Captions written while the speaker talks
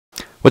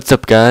What's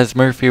up guys,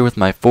 Murph here with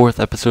my 4th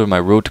episode of my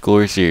Road to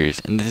Glory series.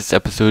 In this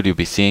episode you'll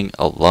be seeing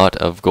a lot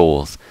of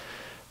goals.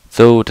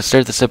 So to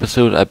start this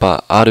episode I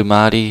bought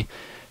Adumati.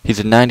 He's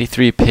a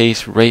 93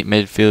 pace right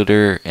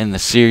midfielder in the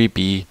Serie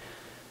B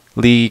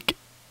league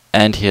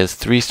and he has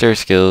 3-star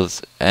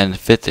skills and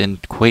fits in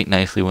quite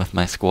nicely with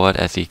my squad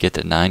as he gets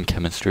a 9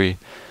 chemistry.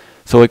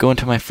 So I go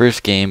into my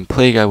first game,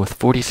 play a guy with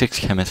 46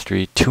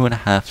 chemistry,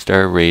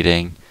 2.5-star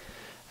rating,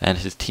 and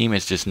his team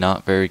is just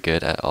not very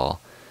good at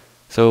all.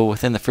 So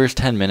within the first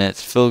 10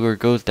 minutes, Filgor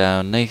goes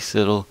down, nice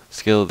little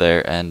skill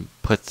there, and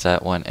puts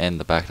that one in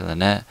the back of the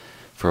net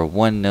for a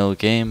 1-0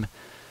 game.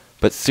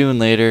 But soon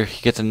later,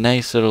 he gets a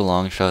nice little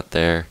long shot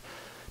there,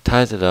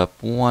 ties it up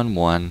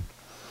 1-1.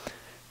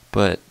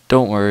 But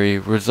don't worry,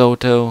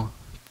 Risotto,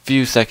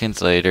 few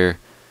seconds later,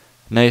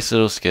 nice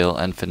little skill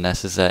and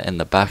finesses that in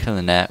the back of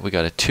the net. We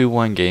got a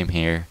 2-1 game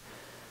here.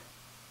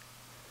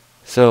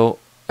 So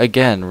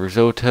again,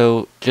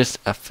 Risotto, just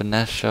a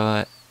finesse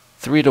shot.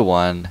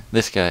 3-1,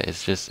 this guy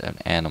is just an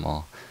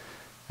animal.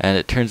 And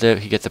it turns out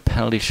he gets a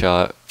penalty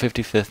shot,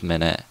 55th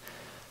minute.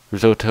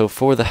 Risotto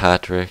for the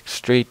hat-trick,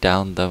 straight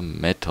down the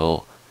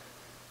middle.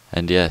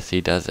 And yes,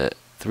 he does it.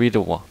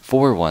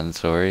 4-1,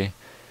 sorry.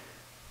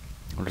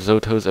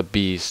 Risotto's a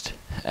beast.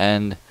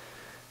 And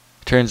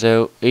turns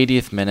out,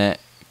 80th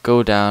minute,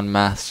 go down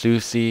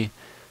Masusi.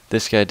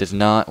 This guy does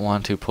not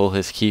want to pull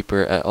his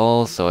keeper at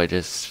all, so I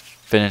just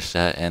finished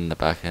that in the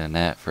back of the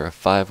net for a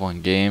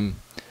 5-1 game.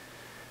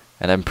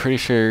 And I'm pretty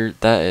sure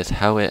that is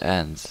how it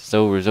ends.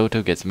 So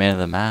Risotto gets man of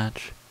the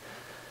match.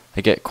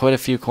 I get quite a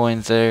few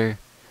coins there.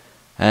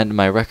 And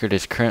my record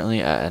is currently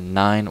at a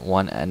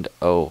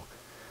 9-1-0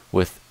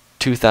 with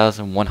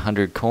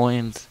 2,100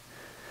 coins.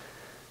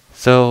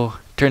 So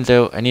turns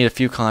out I need a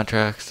few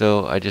contracts,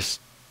 so I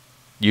just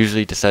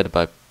usually decide to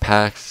buy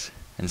packs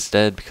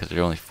instead because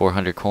they're only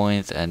 400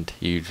 coins and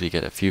you usually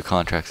get a few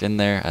contracts in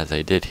there as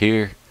I did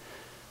here.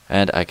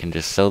 And I can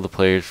just sell the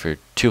players for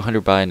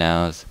 200 buy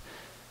nows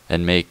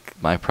and make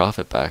my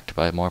profit back to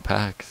buy more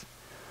packs.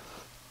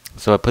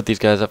 So I put these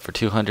guys up for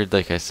 200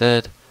 like I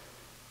said,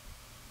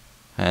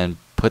 and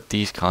put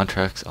these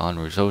contracts on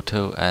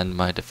Risotto and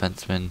my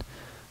defenseman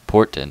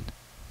Porton.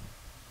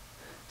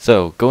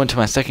 So go into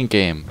my second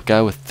game,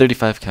 guy with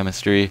 35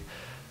 chemistry,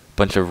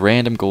 bunch of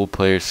random gold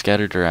players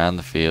scattered around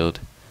the field,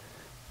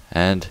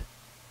 and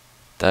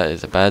that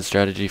is a bad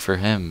strategy for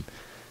him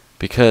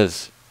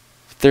because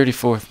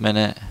 34th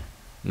minute,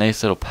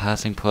 nice little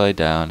passing play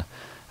down.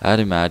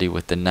 Adumati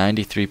with the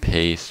 93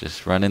 pace,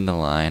 just running the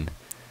line.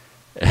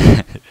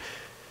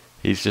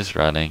 He's just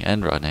running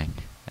and running.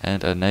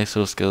 And a nice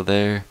little skill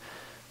there.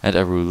 And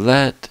a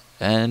roulette.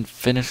 And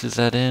finishes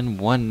that in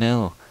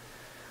 1-0.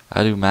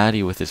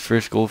 Adumati with his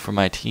first goal for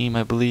my team,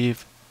 I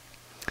believe.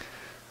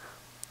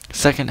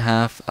 Second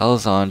half,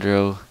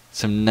 Alessandro.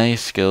 Some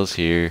nice skills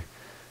here.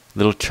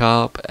 Little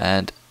chop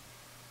and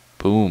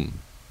boom.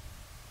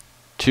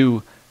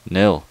 2-0.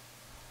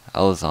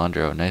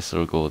 Alessandro, nice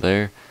little goal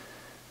there.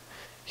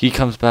 He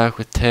comes back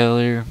with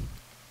Taylor.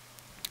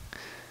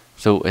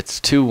 So it's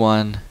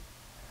 2-1.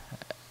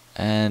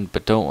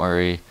 But don't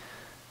worry.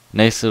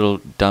 Nice little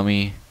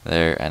dummy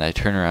there. And I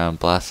turn around,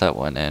 blast that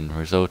one in.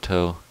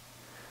 Risotto.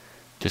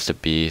 Just a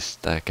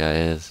beast, that guy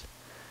is.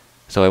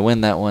 So I win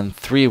that one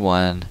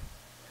 3-1.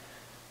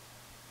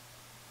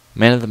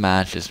 Man of the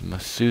match is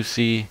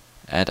Masusi.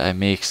 And I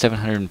make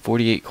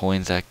 748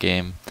 coins that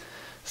game.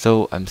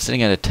 So I'm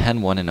sitting at a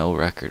 10-1-0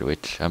 record,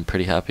 which I'm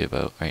pretty happy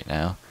about right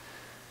now.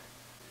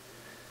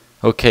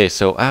 Okay,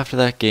 so after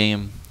that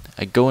game,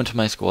 I go into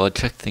my squad,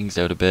 check things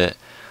out a bit.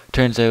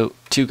 Turns out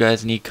 2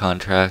 guys need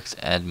contracts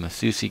and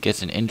Masusi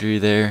gets an injury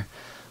there,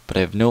 but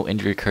I have no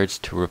injury cards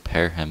to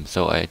repair him,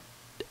 so I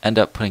end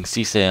up putting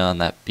Cisse on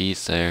that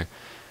beast there.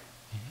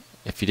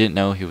 If you didn't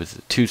know, he was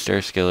a 2-star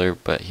skiller,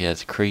 but he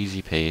has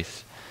crazy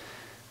pace.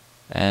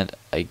 And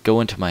I go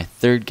into my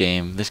third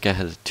game. This guy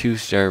has a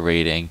 2-star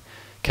rating,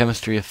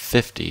 chemistry of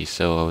 50,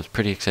 so I was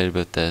pretty excited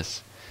about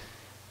this.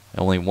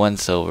 Only 1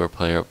 silver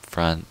player up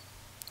front.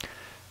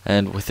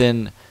 And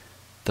within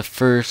the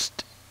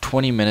first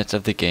 20 minutes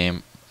of the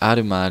game,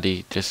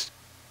 Adumati, just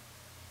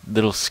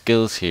little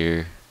skills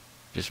here,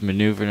 just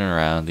maneuvering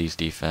around these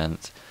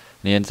defense.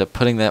 And he ends up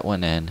putting that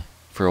one in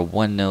for a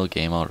 1-0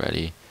 game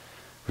already.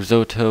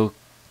 Risotto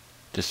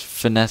just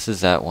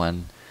finesses that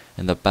one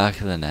in the back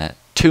of the net.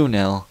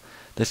 2-0.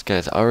 This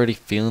guy's already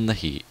feeling the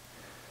heat.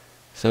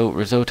 So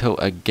Risotto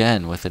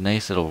again with a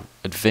nice little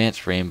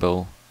advanced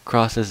rainbow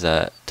crosses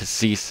that to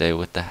Cisse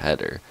with the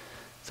header.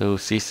 So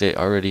Cisse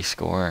already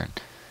scoring.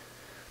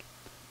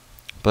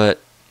 But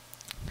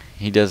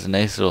he does a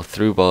nice little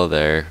through ball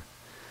there.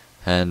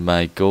 And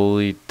my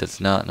goalie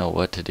does not know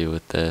what to do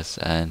with this.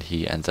 And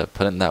he ends up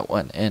putting that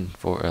one in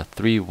for a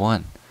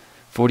 3-1.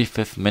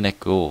 45th minute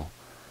goal.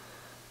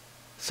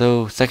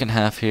 So second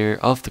half here,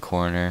 off the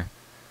corner.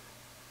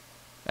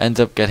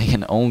 Ends up getting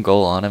an own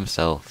goal on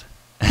himself.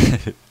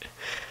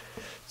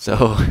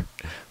 So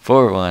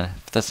 4-1,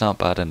 if that's not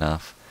bad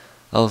enough.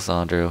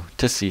 Alessandro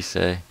to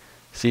Cisse.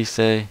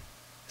 Cisse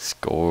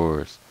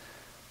scores.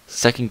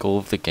 Second goal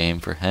of the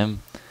game for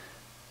him.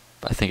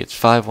 I think it's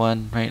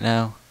 5-1 right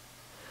now.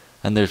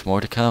 And there's more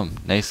to come.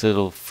 Nice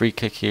little free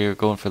kick here,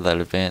 going for that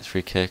advanced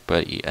free kick,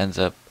 but he ends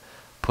up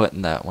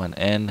putting that one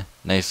in.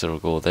 Nice little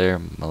goal there,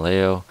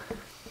 Maleo.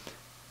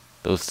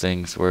 Those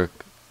things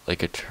work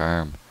like a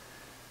charm.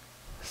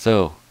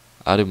 So,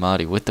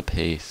 Adumati with the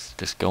pace,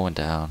 just going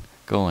down,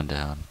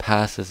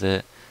 passes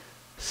it.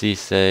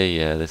 Cisse,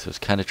 yeah, this was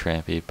kind of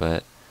trampy,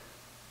 but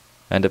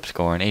end up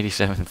scoring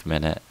 87th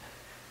minute.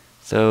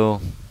 So,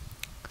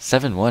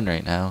 7-1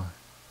 right now,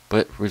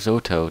 but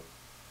Risotto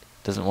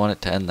doesn't want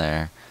it to end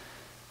there.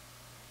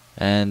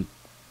 And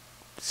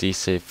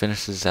Cisse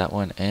finishes that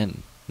one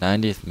in.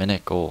 90th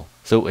minute goal.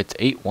 So it's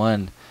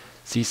 8-1.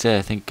 Cisse,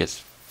 I think, gets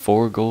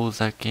 4 goals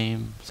that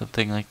game,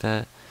 something like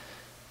that.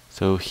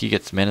 So he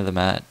gets man of the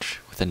match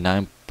with a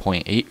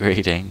 9.8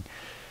 rating.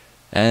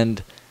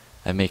 And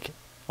I make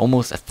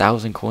almost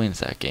 1,000 coins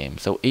that game.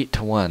 So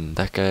 8-1.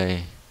 That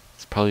guy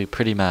is probably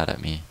pretty mad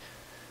at me.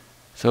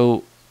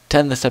 So to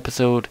end this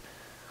episode,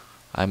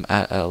 I'm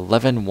at a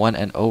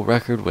 11-1-0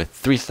 record with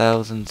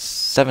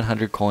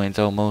 3,700 coins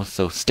almost.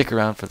 So stick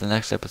around for the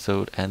next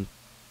episode, and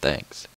thanks.